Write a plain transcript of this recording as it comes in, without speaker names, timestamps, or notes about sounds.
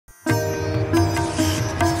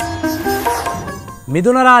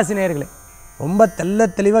மிதுனராசி நேயர்களே, ரொம்ப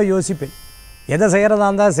தெளிவாக யோசிப்பேன். எதை செய்கிறதா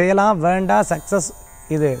இருந்தால் செய்யலாம், வேண்டாம்,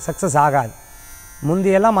 சக்ஸஸ் ஆகாது.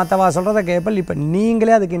 முந்தியெல்லாம் மற்றவா சொல்கிறத கேட்பல், இப்போ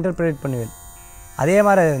நீங்களே அதுக்கு இன்டர்பிரேட் பண்ணுவீங்க. அதே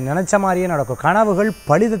மாதிரி நினச்ச மாதிரியே நடக்கும். கனவுகள்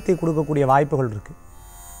பலிதத்தை கொடுக்கக்கூடிய வாய்ப்புகள் இருக்குது.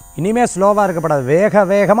 இனிமேல் ஸ்லோவாக இருக்கப்படாது,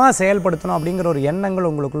 வேகமாக செயல்படுத்தணும் அப்படிங்கிற ஒரு எண்ணங்கள்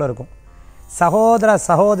உங்களுக்குள்ளே இருக்கும்.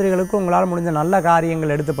 சகோதரிகளுக்கு உங்களால் முடிஞ்ச நல்ல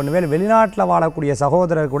காரியங்கள் எடுத்து பண்ணுவேன். வெளிநாட்டில் வாழக்கூடிய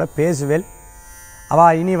சகோதரர் கூட பேசுவேன்.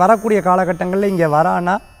 அவள் இனி வரக்கூடிய காலகட்டங்களில் இங்கே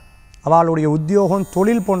வரானா அவளுடைய உத்தியோகம்,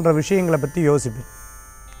 தொழில் போன்ற விஷயங்களை பற்றி யோசிப்பேன்.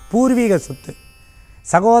 பூர்வீக சொத்து,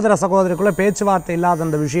 சகோதரிக்குள்ளே பேச்சுவார்த்தை இல்லாத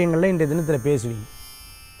அந்த விஷயங்களில் இன்றைய தினத்தில் பேசுவீங்க.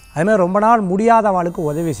 அதுமாதிரி ரொம்ப நாள் முடியாத அவளுக்கு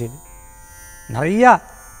உதவி செய்வேன். நிறையா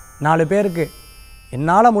 4 பேருக்கு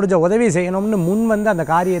என்னால் முடிஞ்ச உதவி செய்யணும்னு முன் வந்து அந்த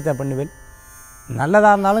காரியத்தை பண்ணுவேன்.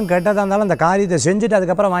 நல்லதாக இருந்தாலும் கெட்டதாக இருந்தாலும் அந்த காரியத்தை செஞ்சுட்டு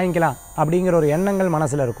அதுக்கப்புறம் வாங்கிக்கலாம் அப்படிங்கிற ஒரு எண்ணங்கள்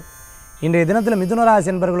மனசில் இருக்கும். இன்றைய தினத்தில் மிதுனராசி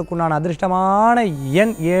என்பவர்களுக்குண்டான அதிர்ஷ்டமான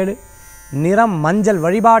எண் 7, நிறம் மஞ்சள்.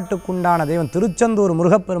 வழிபாட்டுக்குண்டான தெய்வம் திருச்செந்தூர்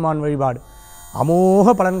முருகப்பெருமான் வழிபாடு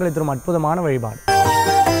அமோக பலன்களை தரும் அற்புதமான வழிபாடு.